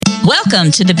Welcome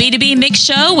to the B2B Mix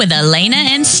Show with Elena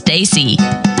and Stacy.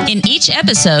 In each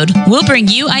episode, we'll bring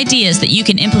you ideas that you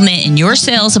can implement in your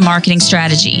sales and marketing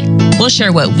strategy. We'll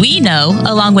share what we know,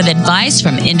 along with advice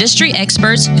from industry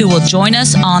experts who will join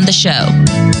us on the show.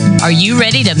 Are you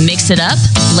ready to mix it up?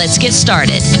 Let's get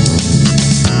started.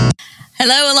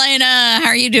 Hello, Elena. How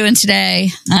are you doing today?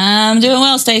 I'm doing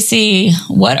well, Stacy.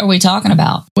 What are we talking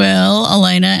about? Well,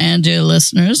 Elena and dear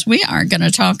listeners, we are going to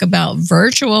talk about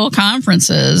virtual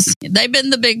conferences. They've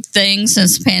been the big thing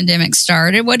since the pandemic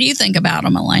started. What do you think about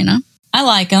them, Elena? I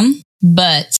like them,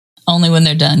 but only when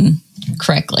they're done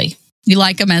correctly. You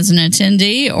like them as an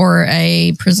attendee or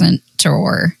a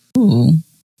presenter? Ooh,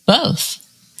 both.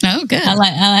 Oh, good.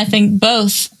 I think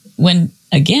both, when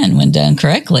done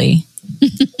correctly,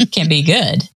 can be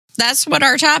good. That's what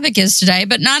our topic is today,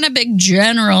 but not a big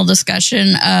general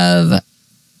discussion of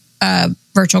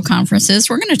virtual conferences.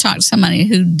 We're going to talk to somebody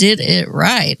who did it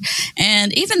right.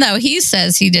 And even though he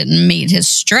says he didn't meet his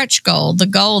stretch goal, the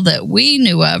goal that we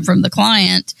knew of from the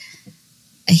client,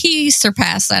 he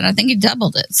surpassed that. I think he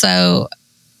doubled it. So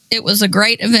it was a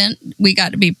great event we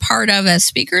got to be part of as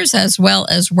speakers, as well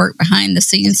as work behind the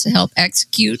scenes to help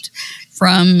execute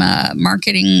from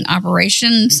marketing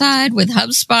operation side with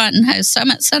HubSpot and Host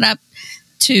Summit set up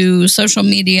to social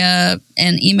media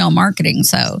and email marketing.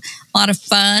 So a lot of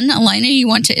fun. Elena, you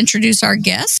want to introduce our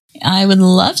guest? I would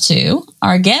love to.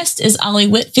 Our guest is Ollie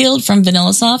Whitfield from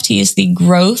VanillaSoft. He is the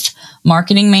growth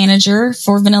marketing manager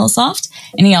for VanillaSoft,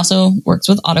 and he also works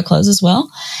with AutoClose as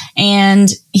well. And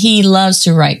he loves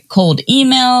to write cold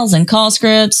emails and call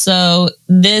scripts. So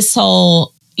this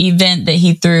whole event that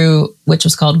he threw, which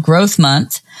was called Growth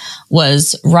Month,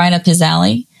 was right up his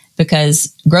alley,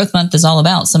 because Growth Month is all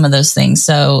about some of those things.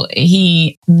 So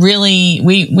he really,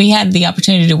 we had the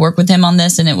opportunity to work with him on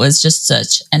this, and it was just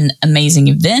such an amazing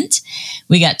event.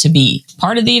 We got to be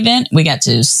part of the event. We got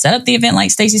to set up the event, like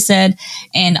Stacy said,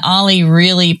 and Ollie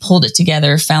really pulled it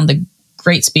together, found the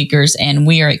great speakers, and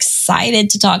we are excited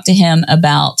to talk to him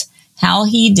about how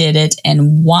he did it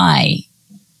and why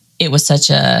it was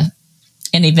such an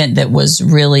event that was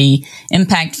really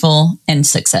impactful and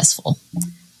successful.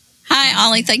 Hi,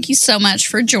 Ollie. Thank you so much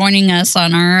for joining us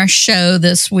on our show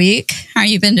this week. How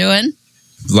you been doing?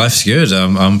 Life's good.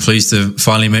 I'm pleased to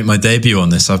finally make my debut on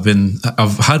this. I've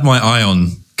had my eye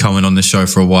on coming on this show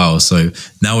for a while, so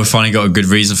now we've finally got a good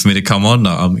reason for me to come on.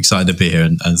 I'm excited to be here,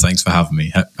 and thanks for having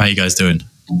me. How you guys doing?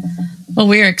 Well,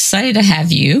 we're excited to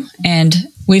have you, and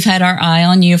we've had our eye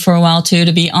on you for a while too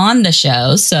to be on the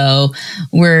show. So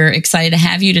we're excited to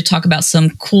have you to talk about some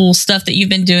cool stuff that you've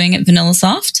been doing at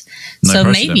VanillaSoft. So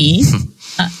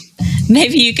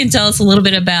maybe you can tell us a little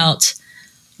bit about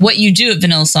what you do at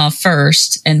VanillaSoft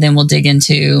first, and then we'll dig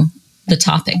into the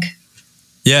topic.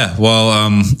 Yeah,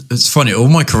 well, it's funny. All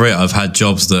my career, I've had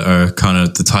jobs that are kind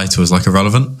of, the title is like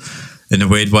irrelevant in a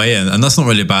weird way. And that's not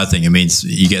really a bad thing. It means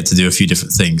you get to do a few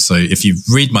different things. So if you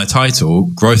read my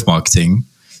title, growth marketing,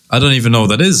 I don't even know what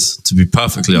that is, to be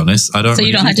perfectly honest. I don't. So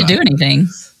you don't have to do anything.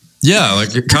 Yeah, like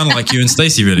kind of like you and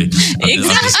Stacy, really. Exactly. I'm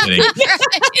just kidding.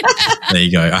 There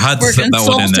you go. I had to We're fit that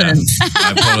one in there. consultants.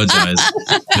 I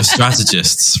apologize. You're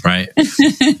strategists, right?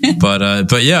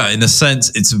 But yeah, in a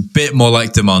sense, it's a bit more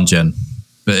like demand gen.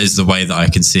 That is the way that I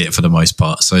can see it for the most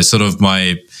part. So sort of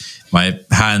my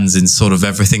hands in sort of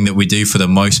everything that we do for the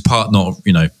most part, not,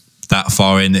 that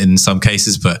far in some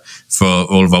cases, but for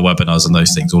all of our webinars and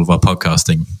those things, all of our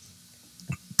podcasting,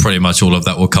 pretty much all of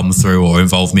that will come through or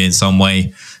involve me in some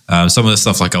way. Some of the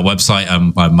stuff like our website,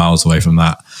 I'm miles away from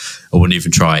that. I wouldn't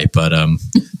even try. But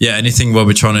yeah, anything where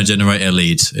we're trying to generate a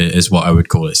lead is what I would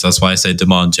call it. So that's why I say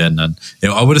demand gen. And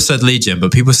I would have said lead gen,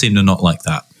 but people seem to not like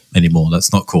that anymore.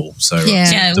 That's not cool. So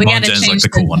yeah, we got to gen's change like the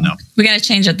cool one now. We got to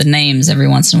change up the names every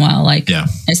once in a while, like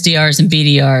SDRs and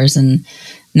BDRs, and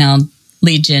now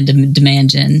lead gen to demand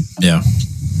gen. Yeah.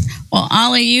 Well,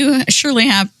 Ollie, you surely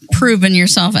have proven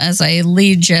yourself as a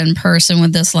lead gen person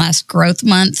with this last Growth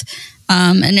Month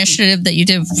initiative that you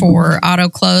did for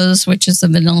AutoClose, which is the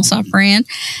VanillaSoft brand.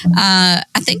 I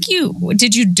think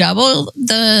did you double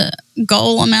the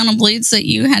goal amount of leads that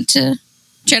you had to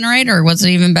generate, or was it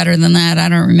even better than that? I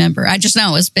don't remember. I just know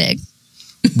it was big.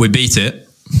 We beat it.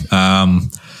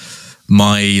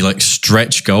 My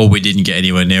stretch goal, we didn't get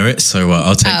anywhere near it, so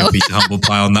I'll take a piece of humble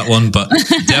pie on that one. But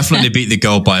definitely beat the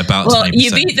goal by about 20%.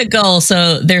 You beat the goal,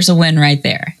 so there's a win right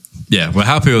there. Yeah, we're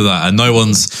happy with that. And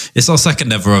it's our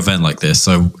second ever event like this.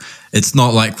 So it's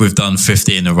not like we've done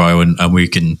 50 in a row and we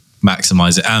can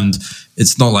maximize it. And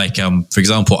it's not like, for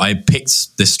example, I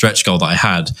picked this stretch goal that I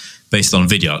had based on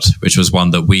Vidyard, which was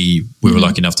one that we were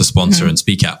lucky enough to sponsor and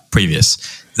speak at previous.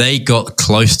 They got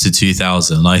close to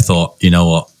 2,000. And I thought, you know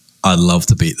what? I'd love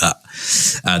to beat that.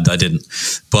 and I didn't.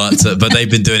 But they've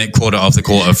been doing it quarter after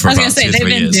quarter for about 2 or 3 years. They've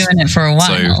been doing it for a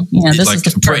while. So, this like, is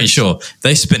the I'm pretty sure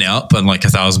they spin it up and like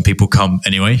 1,000 people come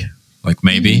anyway. Like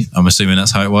maybe, I'm assuming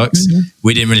that's how it works.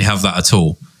 We didn't really have that at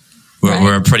all.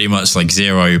 We're pretty much like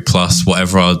 0 plus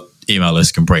whatever our email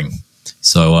list can bring.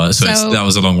 So that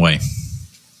was a long way.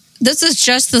 This is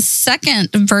just the second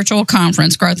virtual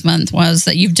conference Growth Month was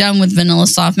that you've done with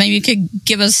VanillaSoft. Maybe you could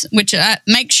give us, which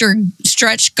makes your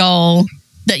stretch goal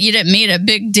that you didn't meet a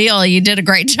big deal. You did a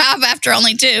great job after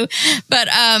only 2. But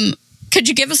could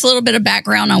you give us a little bit of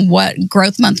background on what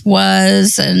Growth Month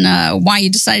was and why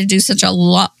you decided to do such a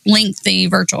lengthy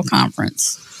virtual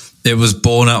conference? It was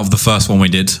born out of the first one we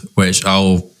did, which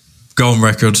I'll go on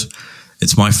record.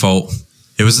 It's my fault.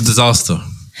 It was a disaster.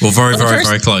 Well, very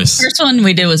close. The first one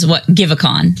we did was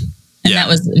GiveACon. And that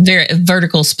was very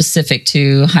vertical specific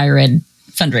to higher ed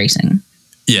fundraising.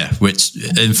 Yeah, which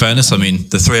in fairness, I mean,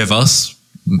 the 3 of us,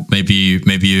 maybe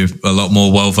you're a lot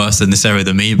more well-versed in this area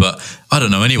than me, but I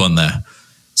don't know anyone there.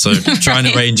 So trying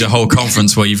to arrange a whole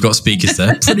conference where you've got speakers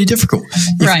there, pretty difficult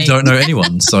if you don't know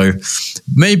anyone. So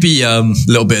maybe a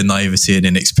little bit of naivety and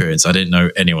inexperience. I didn't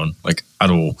know anyone like at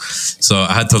all. So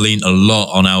I had to lean a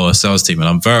lot on our sales team, and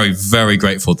I'm very, very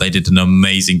grateful. They did an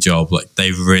amazing job. Like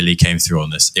they really came through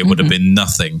on this. It would have been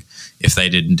nothing if they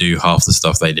didn't do half the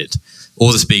stuff they did.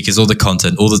 All the speakers, all the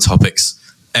content, all the topics,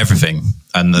 everything,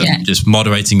 and just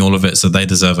moderating all of it. So they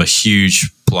deserve a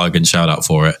huge plug and shout out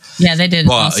for it. Yeah, they did.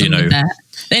 But awesome with that.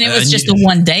 And it was just a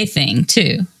one-day thing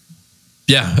too.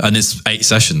 Yeah, and it's 8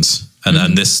 sessions,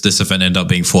 and this event ended up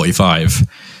being 45.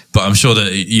 But I'm sure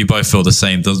that you both feel the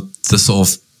same. The sort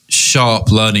of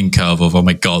sharp learning curve of, oh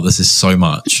my God, this is so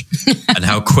much, and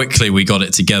how quickly we got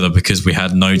it together because we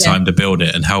had no time to build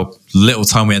it, and how little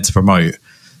time we had to promote.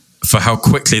 For how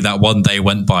quickly that one day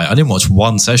went by. I didn't watch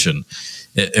one session.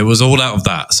 It was all out of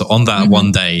that. So on that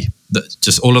one day,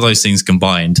 just all of those things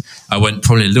combined, I went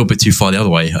probably a little bit too far the other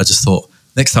way. I just thought,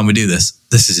 next time we do this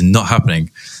is not happening.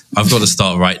 I've got to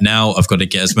start right now. I've got to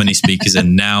get as many speakers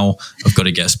in now. I've got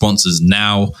to get sponsors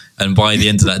now. And by the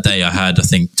end of that day, I had, I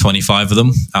think, 25 of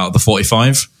them out of the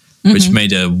 45, which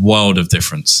made a world of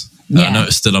difference. I know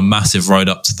it's still a massive road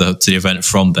up to the event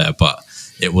from there, but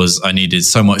I needed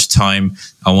so much time.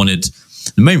 The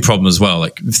main problem as well,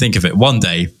 like think of it, one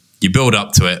day, you build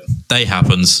up to it, day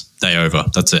happens, day over.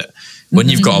 That's it. When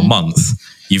you've got a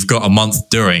month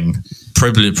during,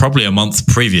 probably a month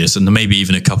previous, and maybe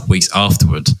even a couple of weeks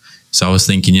afterward. So I was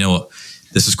thinking, you know what,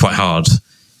 this is quite hard.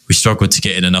 We struggled to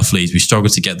get in enough leads. We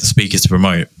struggled to get the speakers to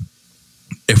promote.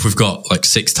 If we've got like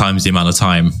 6 times the amount of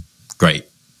time, great.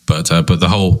 But the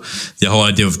whole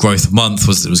idea of Growth Month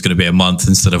was it was going to be a month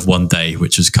instead of one day,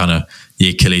 which was kind of the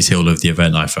Achilles heel of the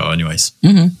event, I felt, anyways.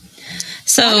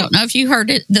 So I don't know if you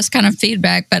heard this kind of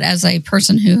feedback, but as a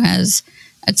person who has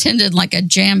attended like a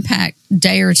jam-packed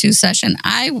day or 2 session,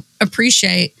 I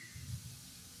appreciate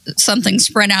something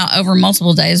spread out over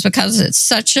multiple days because it's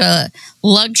such a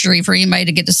luxury for anybody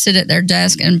to get to sit at their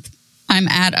desk and I'm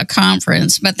at a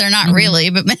conference, but they're not really,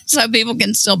 but so people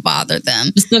can still bother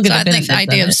them. So I think the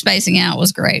idea of spacing out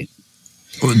was great.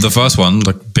 The first one,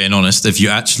 like being honest, if you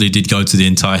actually did go to the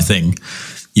entire thing,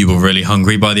 you were really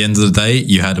hungry by the end of the day.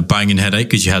 You had a banging headache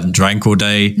because you hadn't drank all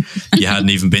day. You hadn't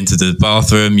even been to the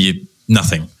bathroom.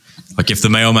 Nothing. Like if the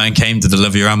mailman came to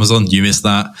deliver your Amazon, you missed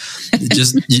that.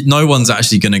 No one's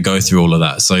actually going to go through all of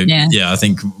that. So I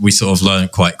think we sort of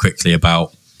learned quite quickly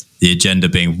about the agenda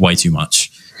being way too much.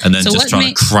 And then just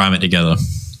trying to cram it together.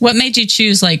 What made you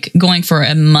choose like going for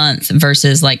a month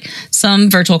versus like some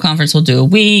virtual conference will do a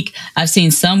week? I've seen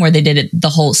some where they did it the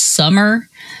whole summer.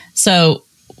 So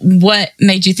what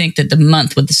made you think that the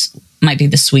month might be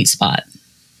the sweet spot?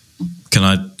 Can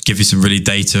I give you some really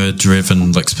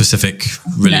data-driven, like specific,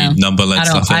 really number-led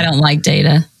stuff? I don't like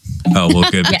data. Oh, well,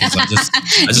 good. Because I just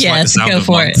like the sound of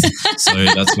month. So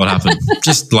that's what happened.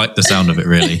 Just like the sound of it,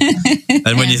 really.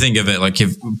 And when you think of it, like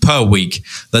if per week,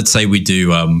 let's say we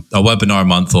do a webinar a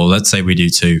month, or let's say we do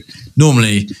 2.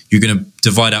 Normally, you're going to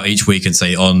divide out each week and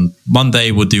say on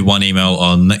Monday, we'll do 1 email.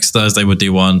 On next Thursday, we'll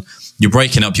do 1. You're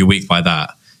breaking up your week by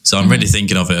that. So I'm really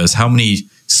thinking of it as how many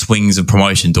swings of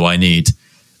promotion do I need?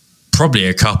 Probably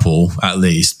a couple at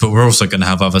least, but we're also going to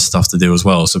have other stuff to do as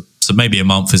well. So maybe a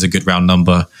month is a good round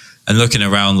number. And looking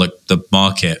around like the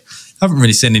market, I haven't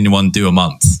really seen anyone do a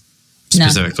month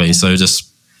specifically. No. So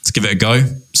just let's give it a go,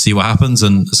 see what happens.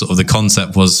 And sort of the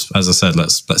concept was, as I said,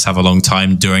 let's have a long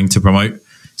time to promote,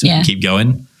 so we can keep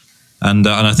going. And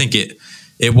I think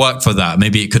it worked for that.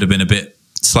 Maybe it could have been a bit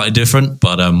slightly different,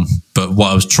 but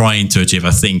what I was trying to achieve,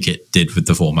 I think it did with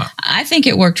the format. I think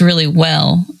it worked really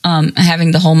well,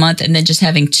 having the whole month and then just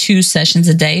having 2 sessions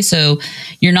a day. So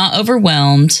you're not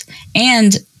overwhelmed.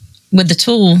 And with the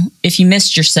tool, if you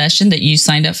missed your session that you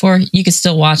signed up for, you could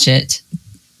still watch it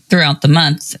throughout the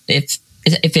month if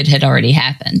it had already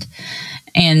happened.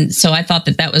 And so I thought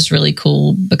that was really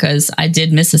cool because I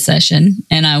did miss a session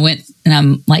and I went and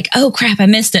I'm like, oh crap, I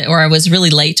missed it. Or I was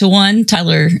really late to one.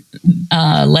 Tyler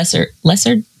Lesser.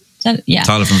 Yeah.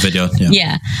 Tyler from Video.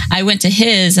 Yeah. I went to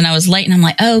his and I was late and I'm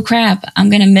like, oh crap, I'm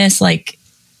going to miss like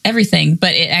everything.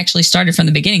 But it actually started from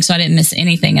the beginning. So I didn't miss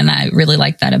anything. And I really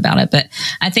liked that about it. But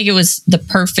I think it was the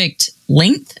perfect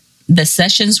length. The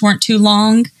sessions weren't too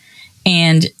long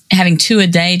and having 2 a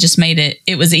day just made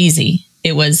it was easy.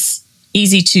 It was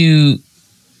easy to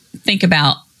think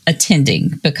about attending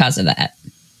because of that.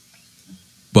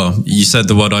 Well, you said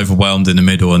the word overwhelmed in the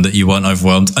middle and that you weren't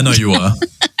overwhelmed. I know you were.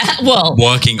 Well,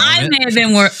 working on I it. may have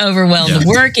been overwhelmed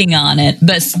working on it,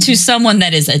 but to someone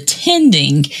that is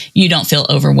attending, you don't feel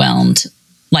overwhelmed.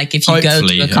 Like if you go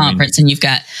to a conference and you've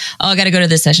got, I got to go to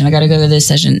this session. I got to go to this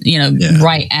session,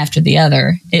 right after the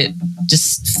other. It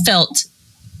just felt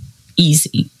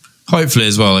easy. Hopefully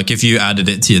as well, like if you added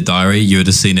it to your diary, you would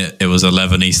have seen it was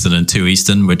 11 Eastern and 2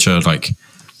 Eastern, which are like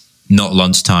not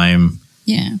lunchtime,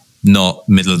 not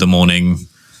middle of the morning,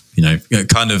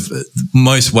 kind of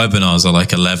most webinars are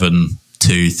like 11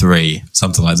 to 3,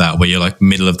 something like that, where you're like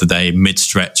middle of the day, mid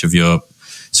stretch of your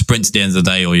sprint to the end of the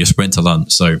day or your sprint to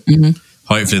lunch. So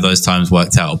hopefully those times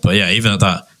worked out. But yeah, even at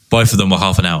that, both of them were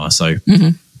half an hour. So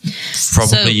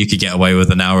probably you could get away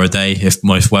with an hour a day. If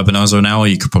most webinars are an hour,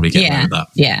 you could probably get away with that.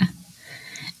 Yeah.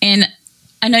 And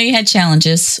I know you had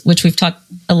challenges, which we've talked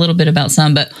a little bit about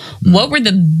some, but what were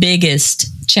the biggest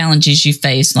challenges you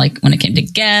faced, like when it came to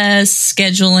guests,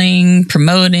 scheduling,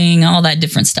 promoting, all that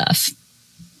different stuff?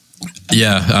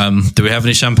 Yeah. Do we have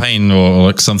any champagne or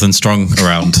like something strong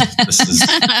around? This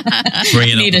is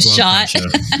bringing Need up a shot?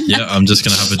 Yeah, I'm just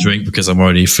going to have a drink because I'm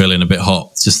already feeling a bit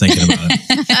hot just thinking about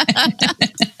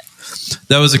it.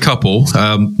 There was a couple.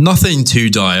 Nothing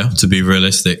too dire, to be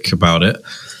realistic about it.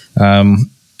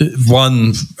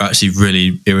 One actually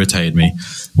really irritated me.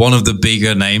 One of the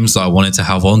bigger names that I wanted to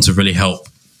have on to really help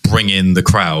bring in the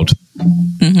crowd.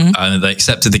 And they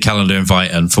accepted the calendar invite,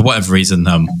 and for whatever reason,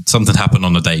 something happened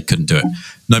on the day, couldn't do it.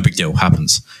 No big deal,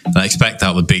 happens. And I expect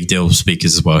that with big deal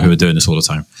speakers as well, who are doing this all the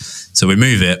time. So we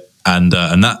move it, and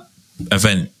that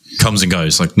event comes and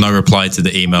goes. Like no reply to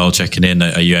the email checking in.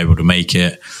 Are you able to make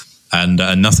it? And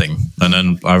nothing. And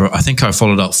then I think I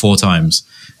followed up 4 times.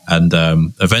 And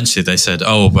eventually they said,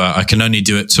 oh, but I can only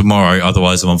do it tomorrow.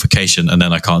 Otherwise I'm on vacation and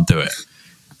then I can't do it.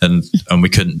 And we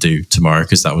couldn't do tomorrow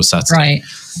because that was Saturday. Right.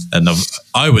 And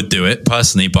I would do it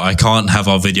personally, but I can't have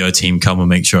our video team come and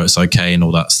make sure it's okay and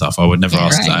all that stuff. I would never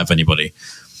ask that of anybody.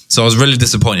 So I was really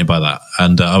disappointed by that.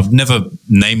 And I've never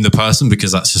named the person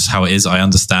because that's just how it is. I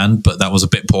understand, but that was a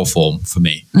bit poor form for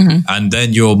me. And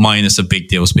then you're minus a big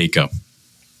deal speaker.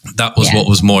 That was what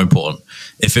was more important.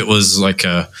 If it was like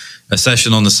a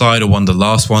session on the side or one of the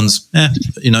last ones,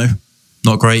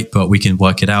 not great, but we can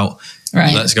work it out.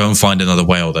 Right. Let's go and find another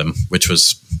whale then, which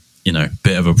was, a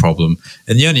bit of a problem.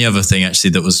 And the only other thing actually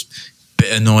that was a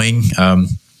bit annoying,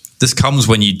 this comes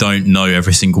when you don't know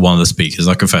every single one of the speakers.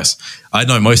 I confess, I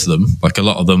know most of them. Like a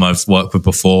lot of them I've worked with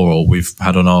before or we've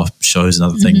had on our shows and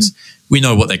other things. We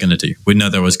know what they're going to do. We know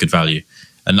there was good value.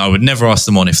 And I would never ask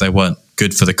them on if they weren't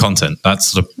good for the content.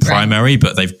 That's the primary,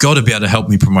 but they've got to be able to help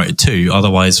me promote it too.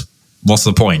 Otherwise, what's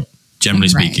the point? Generally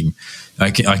speaking, I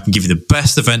can give you the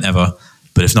best event ever,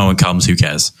 but if no one comes, who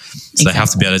cares? So they have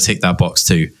to be able to tick that box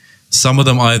too. Some of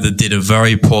them either did a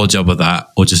very poor job of that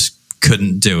or just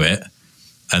couldn't do it.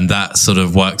 And that sort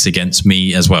of works against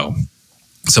me as well.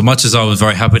 So much as I was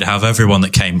very happy to have everyone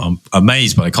that came, I'm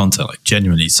amazed by the content. Like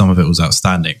genuinely, some of it was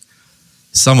outstanding.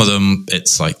 Some of them,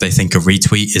 it's like they think a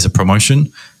retweet is a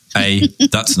promotion. A,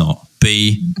 that's not.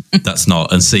 B, that's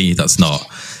not. And C, that's not.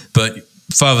 But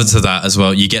further to that as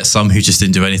well, you get some who just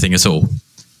didn't do anything at all.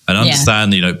 And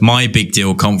understand, my big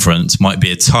deal conference might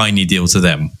be a tiny deal to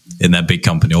them in their big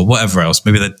company or whatever else.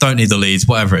 Maybe they don't need the leads,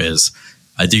 whatever it is.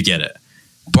 I do get it.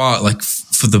 But like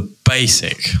for the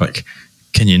basic, like,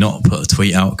 can you not put a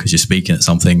tweet out because you're speaking at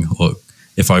something? Or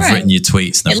if I've written your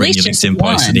tweets and I've written your LinkedIn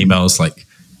posts and emails, like,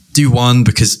 do one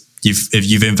because if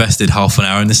you've invested half an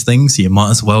hour in this thing, so you might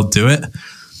as well do it.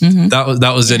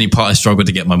 That was the only part I struggled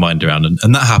to get my mind around.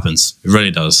 And that happens. It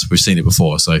really does. We've seen it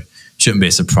before, so shouldn't be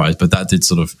a surprise. But that did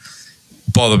sort of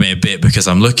bother me a bit because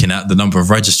I'm looking at the number of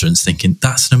registrants thinking,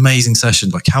 that's an amazing session.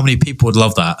 Like how many people would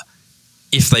love that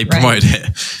if they promoted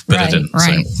it? But I didn't.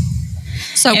 Right.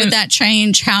 So would that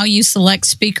change how you select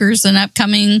speakers in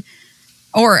upcoming,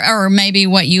 or maybe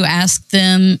what you ask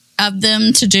them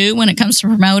to do when it comes to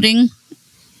promoting?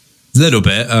 A little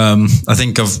bit. I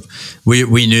think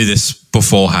we knew this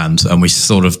beforehand, and we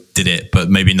sort of did it, but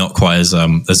maybe not quite as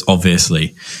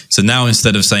obviously. So now,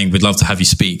 instead of saying we'd love to have you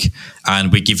speak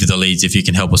and we give you the leads if you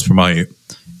can help us promote,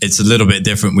 it's a little bit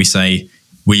different. We say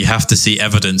we have to see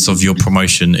evidence of your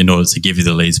promotion in order to give you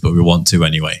the leads, but we want to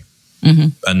anyway. Mm-hmm.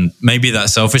 And maybe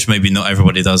that's selfish. Maybe not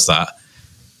everybody does that,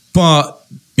 but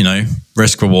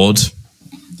risk reward.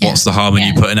 Yeah. What's the harm in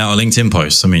you putting out a LinkedIn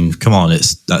post? I mean, come on,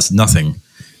 that's nothing.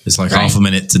 It's like half a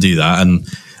minute to do that. And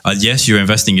yes, you're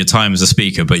investing your time as a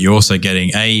speaker, but you're also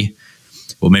getting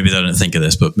maybe they don't think of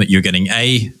this, but you're getting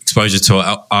exposure to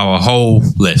our whole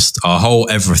list, our whole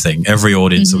everything, every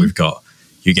audience that we've got.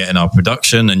 You're getting our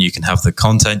production, and you can have the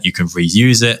content, you can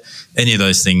reuse it, any of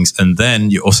those things. And then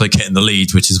you're also getting the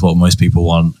leads, which is what most people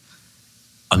want.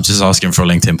 I'm just asking for a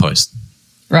LinkedIn post,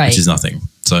 which is nothing.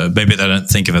 So maybe they don't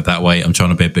think of it that way. I'm trying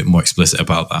to be a bit more explicit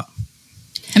about that.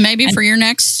 And maybe for your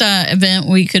next event,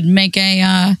 we could make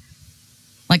a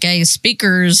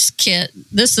speaker's kit.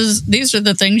 These are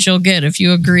the things you'll get if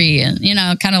you agree, and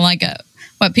kind of like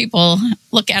what people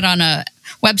look at on a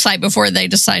website before they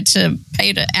decide to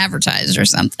pay to advertise or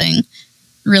something.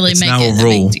 Really, it's now a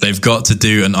rule. They've got to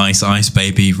do an Ice Ice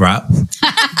Baby rap,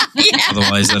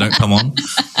 otherwise they don't come on.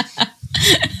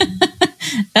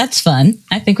 That's fun.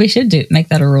 I think we should make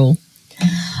that a rule.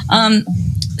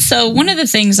 So one of the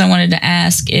things I wanted to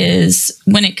ask is,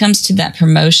 when it comes to that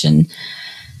promotion,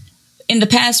 in the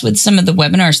past with some of the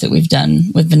webinars that we've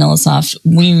done with VanillaSoft,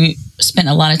 we spent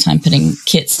a lot of time putting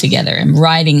kits together and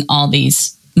writing all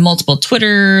these multiple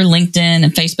Twitter, LinkedIn,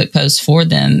 and Facebook posts for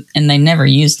them, and they never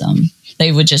used them.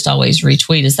 They would just always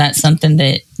retweet. Is that something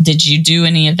did you do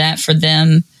any of that for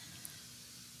them,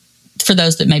 for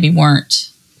those that maybe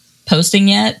weren't posting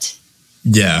yet?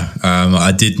 Yeah,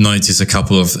 I did notice a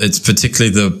couple of, it's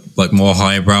particularly the more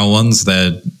highbrow ones.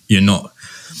 You're not,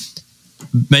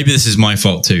 maybe this is my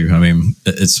fault too. I mean,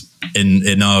 it's in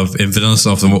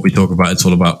VanillaSoft, and what we talk about, it's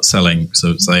all about selling.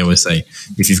 So they always say,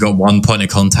 if you've got one point of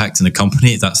contact in a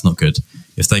company, that's not good.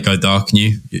 If they go dark on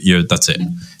you, that's it.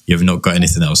 You've not got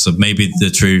anything else. So maybe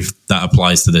the truth that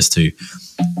applies to this too.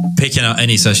 Picking out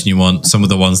any session you want, some of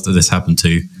the ones that this happened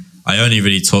to, I only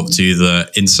really talked to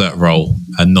the insert role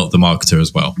and not the marketer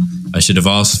as well. I should have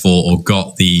asked for or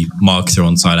got the marketer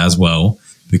on side as well,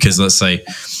 because let's say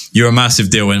you're a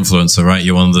massive deal influencer, right?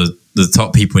 You're one of the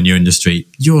top people in your industry.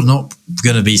 You're not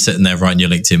going to be sitting there writing your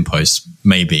LinkedIn posts.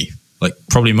 Maybe,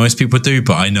 probably most people do,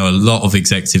 but I know a lot of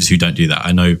executives who don't do that.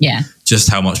 I know just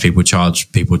how much people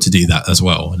charge people to do that as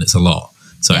well, and it's a lot.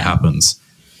 So it happens.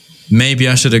 Maybe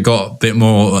I should have got a bit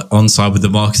more on side with the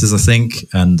marketers, I think,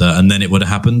 and then it would have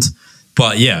happened.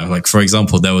 But for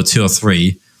example, there were 2 or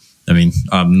 3. I mean,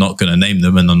 I'm not going to name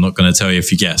them, and I'm not going to tell you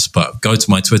if you guess, but go to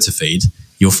my Twitter feed.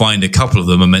 You'll find a couple of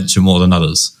them are mentioned more than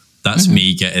others. That's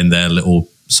me getting their little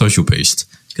social boost,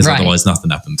 because otherwise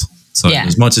nothing happened. So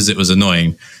as much as it was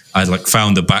annoying, I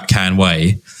found a backhand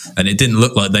way, and it didn't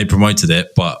look like they promoted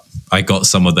it, but I got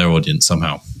some of their audience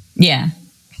somehow. Yeah.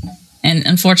 And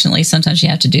unfortunately, sometimes you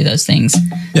have to do those things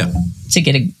to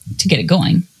get it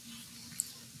going.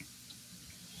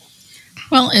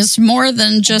 Well, it's more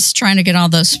than just trying to get all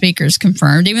those speakers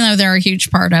confirmed, even though they're a huge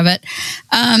part of it.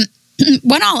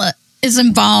 What all is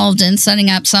involved in setting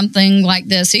up something like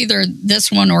this, either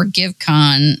this one or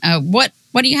GiveCon?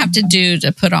 What do you have to do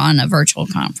to put on a virtual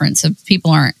conference if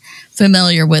people aren't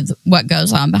familiar with what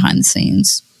goes on behind the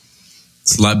scenes?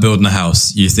 It's like building a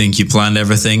house. You think you planned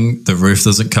everything, the roof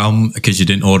doesn't come because you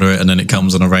didn't order it, and then it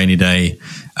comes on a rainy day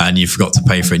and you forgot to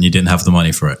pay for it and you didn't have the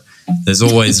money for it. There's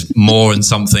always more in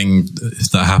something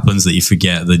that happens that you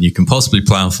forget than you can possibly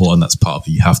plan for, and that's part of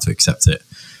it. You have to accept it.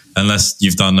 Unless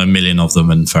you've done a million of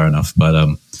them, and fair enough.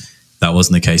 But that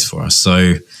wasn't the case for us.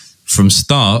 So from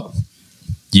start,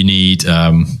 you need,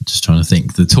 just trying to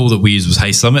think, the tool that we used was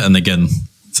Hey Summit. And again,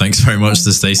 thanks very much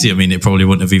to Stacey. I mean, it probably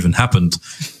wouldn't have even happened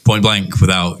point blank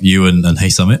without you and Hey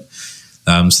Summit.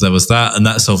 So there was that, and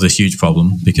that solved a huge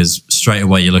problem, because straight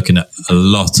away you're looking at a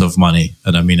lot of money,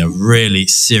 and I mean a really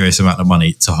serious amount of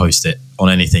money to host it on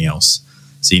anything else.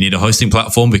 So you need a hosting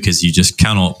platform, because you just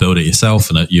cannot build it yourself,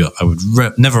 and I would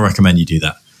never recommend you do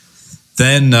that.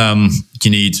 Then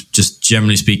you need, just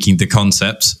generally speaking, the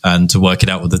concept and to work it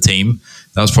out with the team.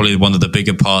 That was probably one of the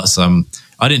bigger parts.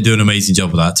 I didn't do an amazing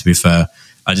job of that, to be fair.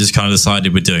 I just kind of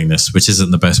decided we're doing this, which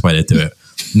isn't the best way to do it.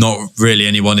 Not really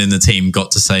anyone in the team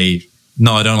got to say,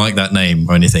 no, I don't like that name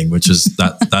or anything, which is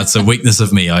that's a weakness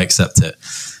of me. I accept it.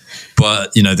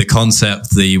 But, the concept,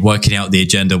 the working out the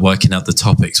agenda, working out the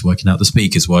topics, working out the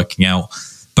speakers, working out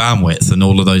bandwidth and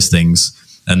all of those things,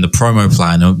 and the promo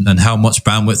plan and how much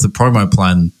bandwidth the promo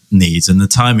plan needs and the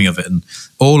timing of it and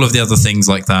all of the other things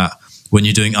like that. When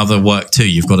you're doing other work too,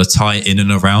 you've got to tie it in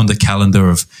and around the calendar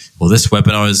of, well, this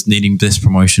webinar is needing this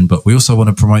promotion, but we also want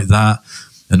to promote that,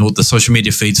 and all the social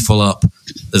media feeds full up.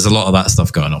 There's a lot of that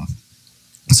stuff going on.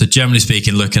 So generally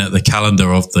speaking, looking at the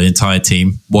calendar of the entire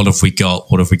team, what have we got?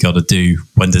 What have we got to do?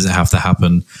 When does it have to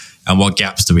happen? And what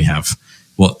gaps do we have?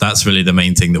 That's really the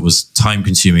main thing that was time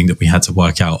consuming that we had to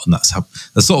work out. And that's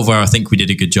sort of where I think we did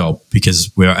a good job, because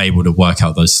we were able to work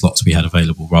out those slots we had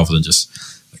available rather than just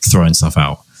like throwing stuff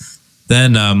out.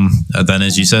 Then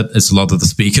as you said, it's a lot of the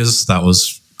speakers. That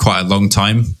was quite a long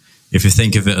time. If you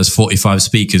think of it as 45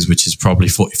 speakers, which is probably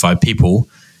 45 people,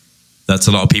 that's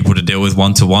a lot of people to deal with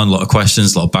one-to-one, a lot of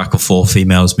questions, a lot of back and forth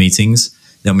emails, meetings.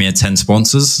 Then we had 10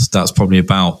 sponsors. That's probably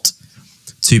about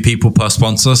 2 people per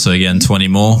sponsor. So again, 20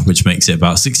 more, which makes it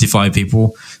about 65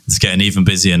 people. It's getting even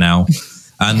busier now.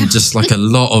 And just like a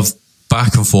lot of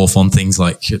back and forth on things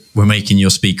like, we're making your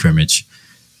speaker image.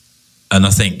 And I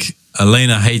think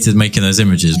Elena hated making those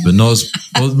images, but not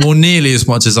more nearly as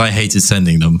much as I hated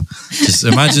sending them. Just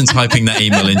imagine typing that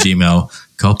email in Gmail,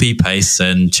 copy, paste,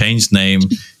 send, change name,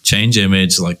 change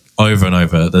image, like over and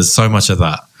over. There's so much of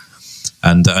that.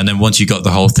 And then once you got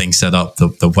the whole thing set up, the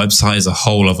website is a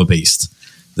whole other beast.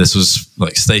 This was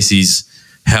like Stacey's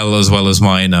hell as well as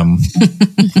mine.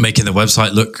 Making the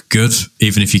website look good,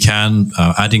 even if you can,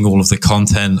 adding all of the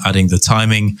content, adding the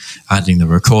timing, adding the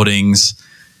recordings,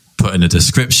 put in a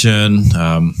description.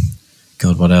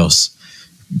 God, what else?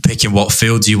 Picking what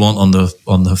fields you want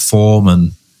on the form,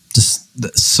 and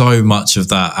just so much of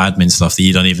that admin stuff that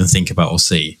you don't even think about or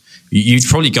see. You'd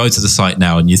probably go to the site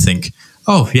now and you think,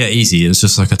 oh yeah, easy. It was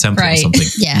just like a template or something.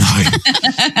 Yeah.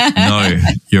 No,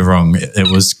 you're wrong.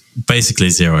 It was basically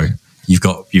zero. You've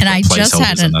got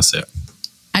placeholders and that's it.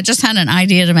 I just had an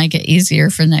idea to make it easier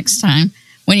for next time.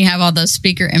 When you have all those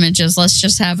speaker images, let's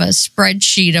just have a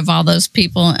spreadsheet of all those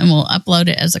people, and we'll upload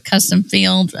it as a custom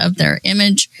field of their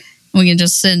image. We can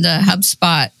just send a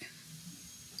HubSpot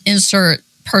insert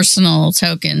personal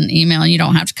token email. You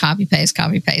don't have to copy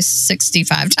paste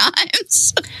 65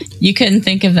 times. You couldn't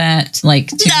think of that like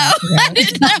 2 months ago. I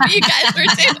didn't know you guys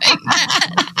were doing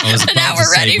that. I was about to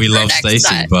say we love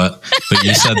Stacey, but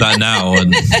you said that now,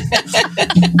 and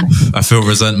I feel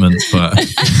resentment. But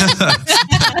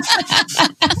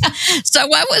so,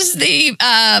 what was the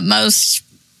most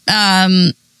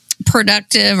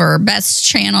productive or best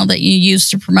channel that you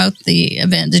used to promote the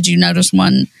event? Did you notice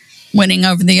one winning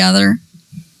over the other?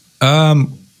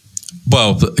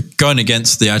 Well, going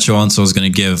against the actual answer I was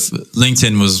going to give,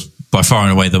 LinkedIn was by far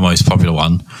and away the most popular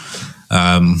one.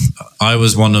 I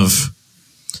was one of,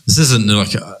 this isn't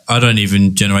like, I don't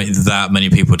even generate that many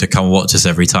people to come watch us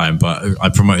every time, but I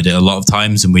promoted it a lot of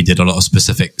times, and we did a lot of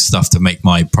specific stuff to make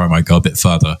my promo go a bit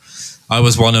further. I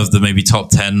was one of the maybe top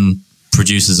 10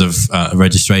 producers of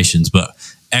registrations, but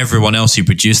everyone else who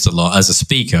produced a lot as a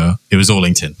speaker, it was all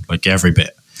LinkedIn, like every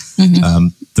bit. Mm-hmm.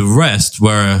 The rest,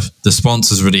 where the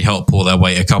sponsors really helped pull their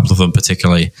weight, a couple of them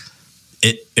particularly,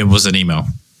 it was an email.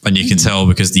 And you can tell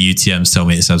because the UTMs tell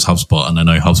me it says HubSpot, and I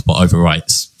know HubSpot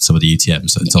overwrites some of the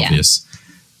UTMs, so it's obvious.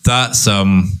 That's,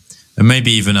 and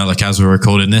maybe even like as we're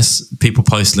recording this, people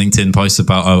post LinkedIn posts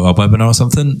about a webinar or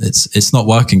something. It's not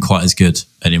working quite as good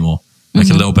anymore, like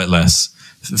a little bit less.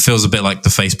 It feels a bit like the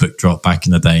Facebook drop back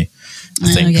in the day.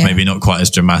 I think maybe not quite as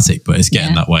dramatic, but it's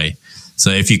getting that way. So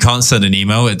if you can't send an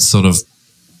email, it's sort of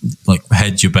like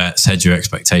hedge your bets, hedge your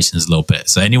expectations a little bit.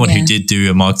 So anyone who did do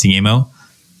a marketing email,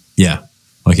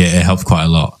 like it helped quite a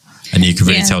lot. And you can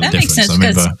really tell the difference. Sense, I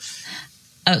remember.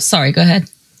 Oh, sorry, go ahead.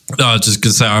 I was just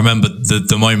going to say, I remember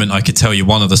the moment I could tell you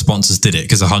one of the sponsors did it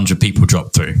because 100 people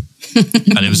dropped through.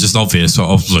 And it was just obvious.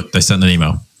 So, look, they sent an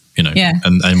email,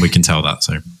 and we can tell that.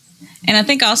 So, and I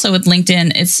think also with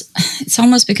LinkedIn, it's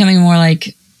almost becoming more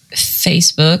like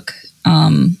Facebook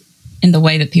in the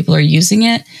way that people are using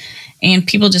it. And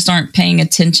people just aren't paying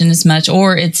attention as much,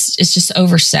 or it's just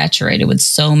oversaturated with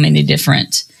so many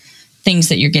different things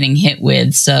that you're getting hit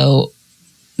with. So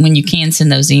when you can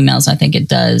send those emails, I think it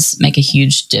does make a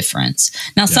huge difference.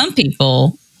 Now, some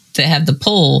people that have the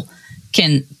pull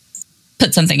can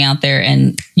put something out there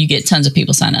and you get tons of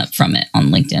people sign up from it on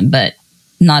LinkedIn, but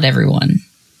not everyone.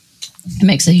 It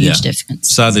makes a huge difference.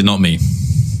 Sadly, not me.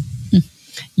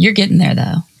 You're getting there,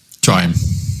 though. Trying.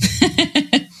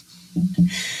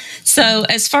 So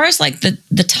as far as like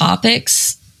the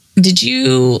topics, did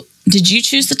you did you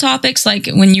choose the topics? Like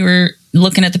when you were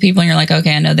looking at the people and you're like,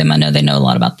 okay, I know them. I know they know a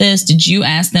lot about this. Did you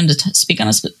ask them to speak on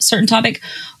a certain topic?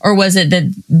 Or was it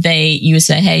that you would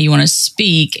say, hey, you want to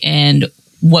speak and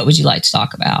what would you like to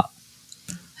talk about?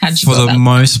 How did you For the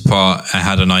most part, I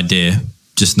had an idea,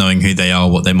 just knowing who they are,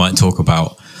 what they might talk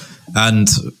about. And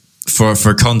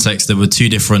for context, there were 2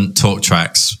 different talk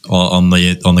tracks on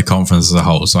the conference as a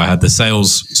whole. So I had the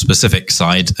sales specific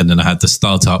side, and then I had the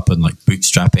startup and like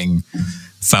bootstrapping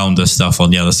founder stuff on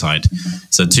the other side.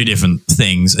 So 2 different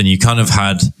things, and you kind of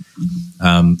had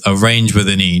a range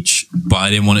within each, but I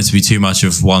didn't want it to be too much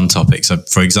of one topic. So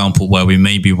for example, where we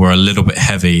maybe were a little bit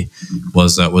heavy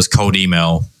was cold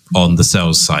email on the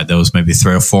sales side. There was maybe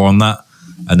 3 or 4 on that,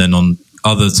 and then on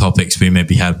other topics we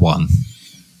maybe had 1.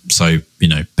 So,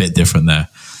 bit different there.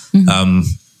 Mm-hmm.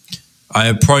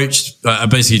 I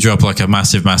basically drew up like a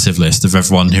massive list of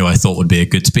everyone who I thought would be a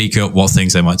good speaker, what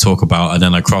things they might talk about. And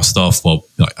then I crossed off,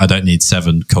 I don't need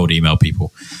 7 cold email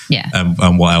people. Yeah.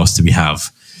 And what else do we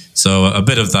have? So a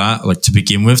bit of that, like to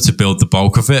begin with, to build the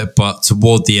bulk of it. But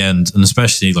toward the end, and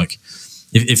especially like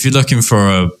if you're looking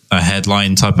for a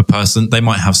headline type of person, they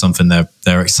might have something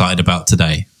they're excited about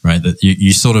today, right? That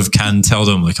you sort of can tell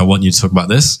them, like, I want you to talk about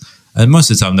this. And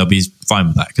most of the time they'll be fine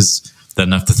with that because they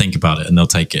don't have to think about it and they'll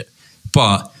take it.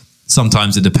 But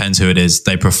sometimes it depends who it is.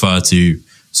 They prefer to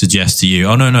suggest to you,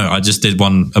 oh, no, I just did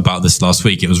one about this last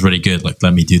week. It was really good. Like,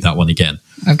 let me do that one again.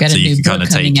 I've got a new book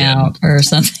coming out or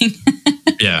something.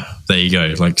 Yeah, there you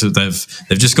go. Like they've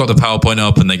just got the PowerPoint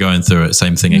up and they're going through it.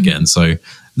 Same thing again. So a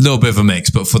little bit of a mix.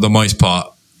 But for the most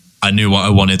part, I knew what I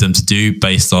wanted them to do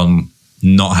based on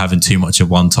not having too much of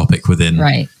one topic within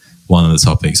one of the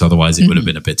topics. Otherwise, it would have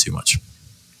been a bit too much.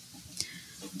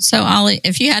 So, Ollie,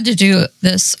 if you had to do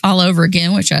this all over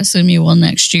again, which I assume you will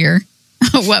next year,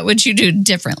 what would you do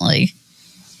differently?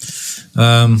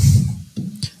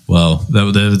 Well, there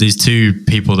were these 2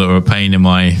 people that were a pain in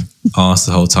my ass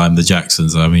the whole time, the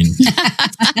Jacksons. I mean...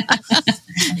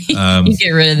 you get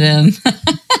rid of them.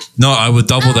 No, I would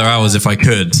double their hours if I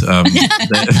could.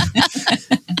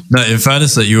 No, in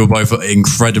fairness, that you were both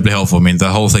incredibly helpful. I mean, the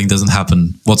whole thing doesn't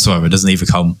happen whatsoever. It doesn't even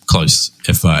come close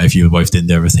if you both did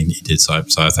everything that you did. So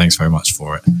thanks very much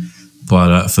for it.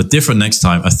 But for different next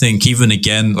time, I think even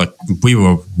again, like we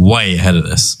were way ahead of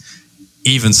this.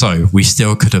 Even so, we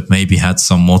still could have maybe had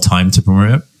some more time to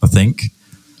promote it, I think.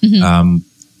 Mm-hmm.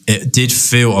 It did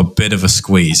feel a bit of a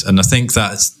squeeze. And I think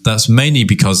that's mainly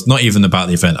because, not even about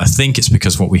the event, I think it's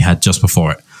because what we had just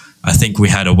before it. I think we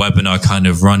had a webinar kind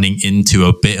of running into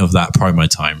a bit of that promo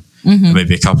time. Mm-hmm.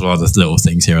 Maybe a couple of other little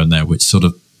things here and there, which sort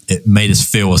of, it made us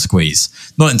feel a squeeze.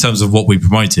 Not in terms of what we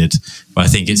promoted, but I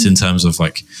think it's in terms of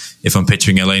like, if I'm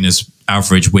picturing Elena's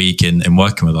average week in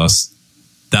working with us,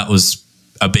 that was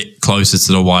a bit closer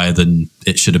to the wire than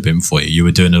it should have been for you. You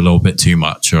were doing a little bit too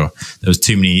much, or there was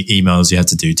too many emails you had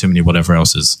to do, too many whatever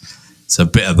else's. So a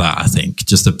bit of that, I think,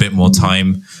 just a bit more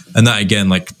time. And that again,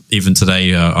 like even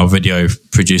today, our video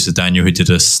producer, Daniel, who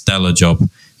did a stellar job,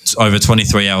 it's over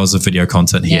 23 hours of video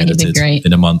content he edited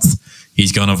in a month.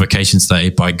 He's gone on vacation today.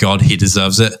 By God, he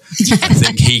deserves it. I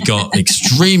think he got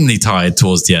extremely tired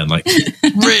towards the end, like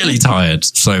really tired.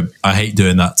 So I hate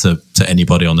doing that to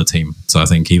anybody on the team. So I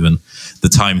think even the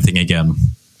time thing again,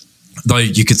 though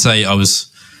you could say what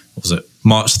was it?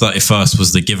 March 31st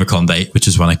was the GiverCon date, which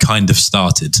is when I kind of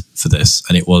started for this.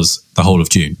 And it was the whole of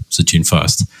June. So June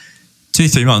 1st.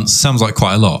 2-3 months sounds like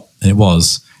quite a lot. And it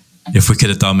was. If we could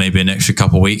have done maybe an extra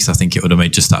couple of weeks, I think it would have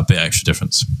made just that bit extra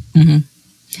difference. Mm-hmm.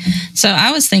 So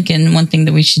I was thinking one thing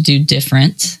that we should do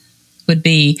different would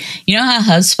be, you know how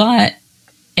HubSpot,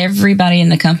 everybody in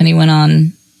the company went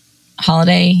on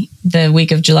holiday the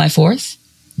week of July 4th?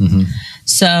 Mm-hmm.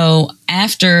 So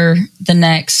after the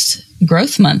next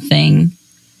growth month thing,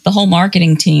 the whole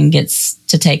marketing team gets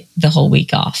to take the whole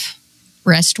week off.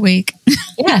 Rest week.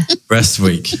 Yeah. Rest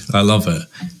week. I love it.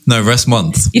 No, rest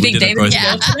month. You think David would go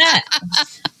for that?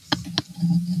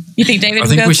 You think David would go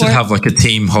for it? I think we should have like a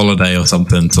team holiday or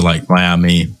something to like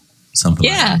Miami, something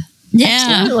like that.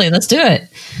 Yeah, absolutely. Let's do it.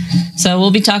 So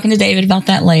we'll be talking to David about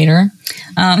that later.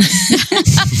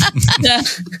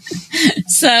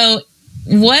 So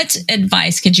what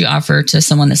advice could you offer to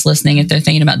someone that's listening if they're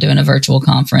thinking about doing a virtual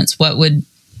conference? What would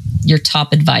your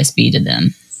top advice be to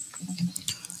them?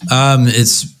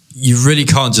 You really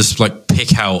can't just like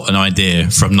pick out an idea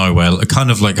from nowhere.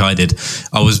 Kind of like I did.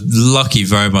 I was lucky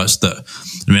very much that,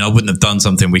 I wouldn't have done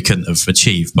something we couldn't have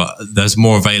achieved, but there's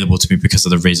more available to me because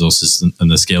of the resources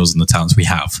and the skills and the talents we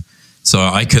have. So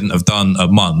I couldn't have done a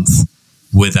month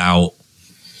without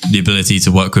the ability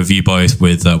to work with you both,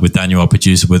 with Daniel, our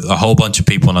producer, with a whole bunch of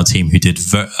people on our team who did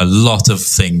a lot of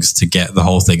things to get the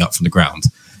whole thing up from the ground.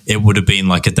 it would have been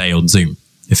like a day on Zoom.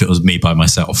 If it was me by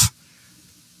myself,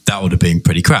 that would have been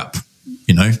pretty crap.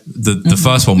 You know, the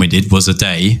first one we did was a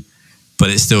day, but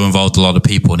it still involved a lot of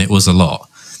people, and it was a lot.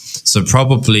 So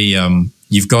probably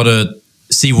you've got to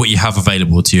see what you have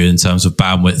available to you in terms of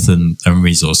bandwidth and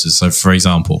resources. So, for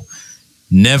example,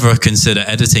 never consider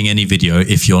editing any video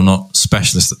if you're not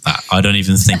specialist at that. I don't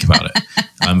even think about it.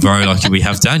 I'm very lucky we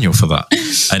have Daniel for that.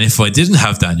 And if I didn't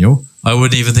have Daniel, I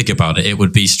wouldn't even think about it. It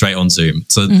would be straight on Zoom.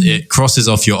 So it crosses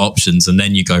off your options, and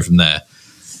then you go from there.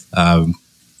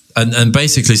 And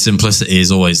basically, simplicity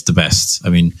is always the best. I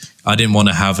mean, I didn't want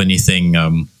to have anything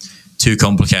too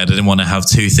complicated. I didn't want to have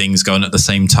two things going at the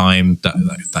same time.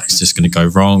 That's just going to go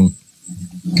wrong.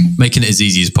 Making it as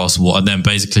easy as possible, and then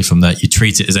basically from that, you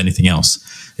treat it as anything else.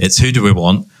 It's who do we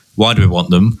want? Why do we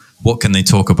want them? What can they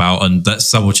talk about? And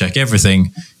let's double check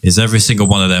everything. Is every single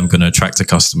one of them going to attract a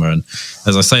customer? And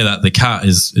as I say that, the cat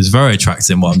is very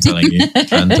attractive in what I'm telling you,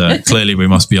 and clearly we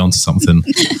must be onto something.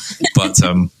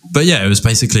 But yeah, it was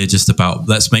basically just about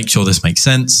let's make sure this makes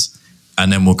sense,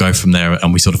 and then we'll go from there,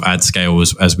 and we sort of add scale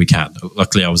as we can.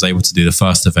 Luckily, I was able to do the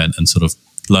first event and sort of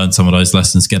learn some of those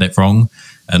lessons, get it wrong,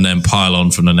 and then pile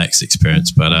on from the next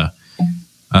experience. But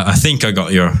I think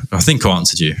I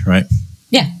answered you, right?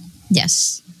 Yeah.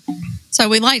 Yes. So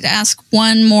we like to ask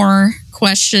one more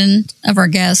question of our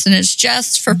guests, and it's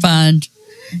just for fun.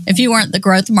 If you weren't the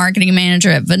growth marketing manager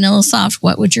at VanillaSoft,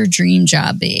 what would your dream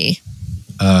job be?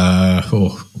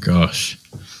 Oh gosh.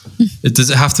 Does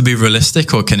it have to be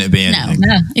realistic, or can it be anything?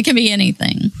 No, it can be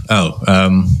anything.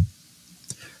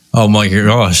 Oh my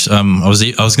gosh. I was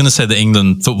going to say the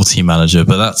England football team manager,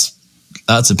 but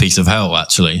that's a piece of hell,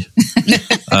 actually.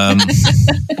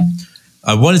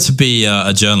 I wanted to be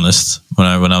a journalist when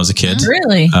I was a kid.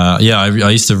 Really? Yeah, I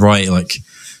used to write like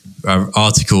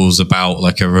articles about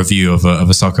like a review of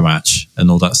a soccer match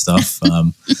and all that stuff.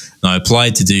 And I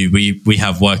applied to do. We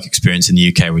have work experience in the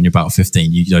UK when you're about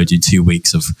 15. You go do 2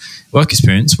 weeks of work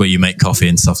experience where you make coffee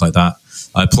and stuff like that.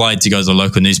 I applied to go to the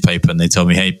local newspaper, and they told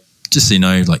me, hey, just so you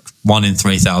know, like 1 in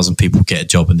 3,000 people get a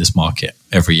job in this market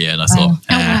every year. And I thought,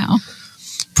 wow.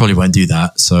 Probably won't do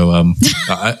that. So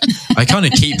I kind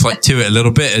of keep like to it a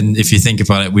little bit. And if you think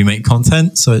about it, we make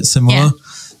content, so it's similar. Yeah.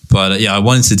 But yeah, I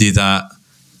wanted to do that.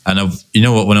 And you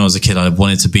know what? When I was a kid, I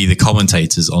wanted to be the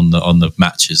commentators on the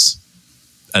matches.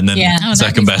 And then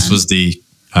second best was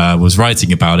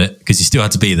writing about it, because you still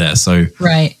had to be there. So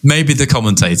maybe the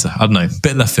commentator. I don't know,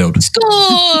 bit left field. Score.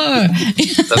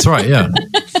 That's right. Yeah.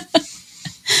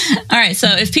 All right. So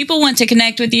if people want to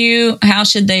connect with you, how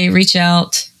should they reach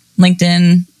out?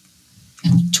 LinkedIn,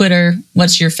 Twitter.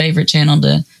 What's your favorite channel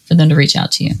for them to reach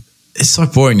out to you? It's so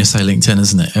boring to say LinkedIn,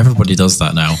 isn't it? Everybody does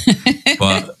that now,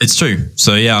 but it's true.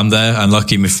 So yeah, I'm there. And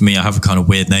lucky for me, I have a kind of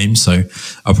weird name, so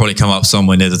I'll probably come up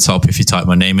somewhere near the top if you type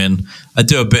my name in. I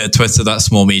do a bit of Twitter.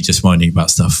 That's more me just moaning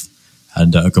about stuff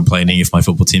and complaining if my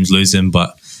football team's losing,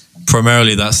 but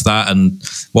primarily that's that. And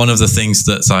one of the things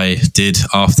that I did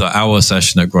after our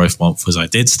session at Growth Month was I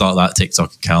did start that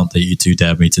TikTok account that you two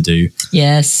dared me to do.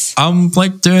 Yes. I'm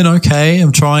like doing okay.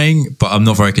 I'm trying, but I'm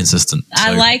not very consistent. So.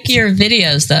 I like your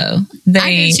videos though.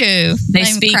 I do too. They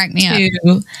speak crack me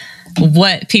to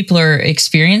what people are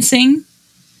experiencing,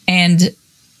 and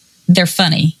they're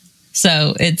funny.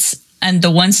 So and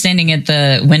the one standing at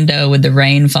the window with the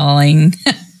rain falling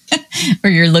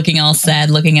where you're looking all sad,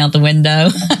 looking out the window.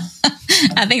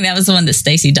 I think that was the one that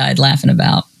Stacy died laughing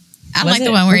about. I like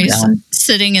the one where he's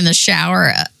sitting in the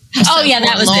shower. Oh yeah,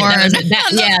 that was it.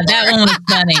 That one was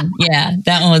funny. Yeah,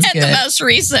 that one was good. The most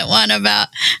recent one about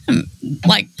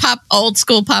like old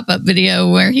school pop-up video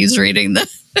where he's reading the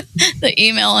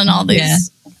email and all these. Yeah.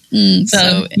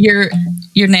 So you're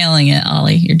nailing it,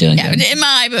 Ollie. You're doing good. In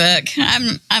my book,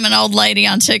 I'm an old lady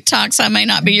on TikTok, so I may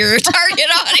not be your target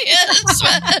audience,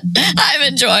 but I'm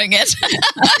enjoying it.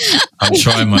 I'm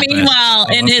trying my best. Meanwhile,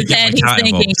 in his head, he's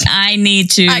thinking,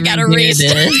 I gotta read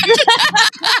this.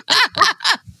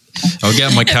 I'll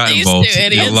get my cat involved.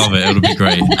 You'll love it. It'll be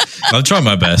great. I'm trying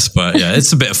my best, but yeah,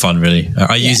 it's a bit of fun, really.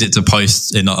 I use it to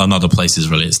post on other places,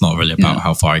 really. It's not really about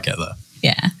how far I get there.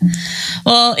 Yeah.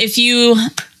 Well, if you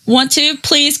want to,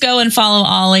 please go and follow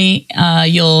Ollie.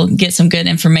 You'll get some good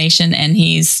information. And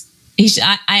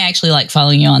I actually like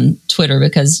following you on Twitter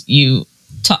because you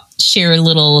share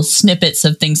little snippets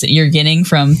of things that you're getting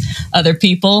from other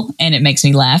people. And it makes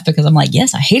me laugh because I'm like,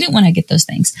 yes, I hate it when I get those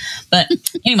things. But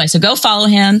anyway, so go follow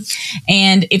him.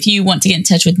 And if you want to get in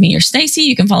touch with me or Stacy,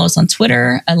 you can follow us on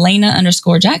Twitter,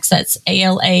 Alaina_Jax. That's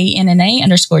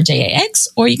ALANNA_JAX.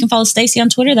 Or you can follow Stacy on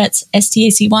Twitter. That's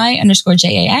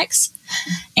STACY_JAX.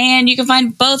 And you can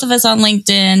find both of us on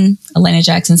LinkedIn, Elena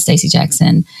Jackson, Stacey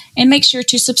Jackson. And make sure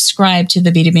to subscribe to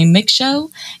the B2B Mix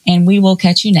Show, and we will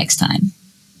catch you next time.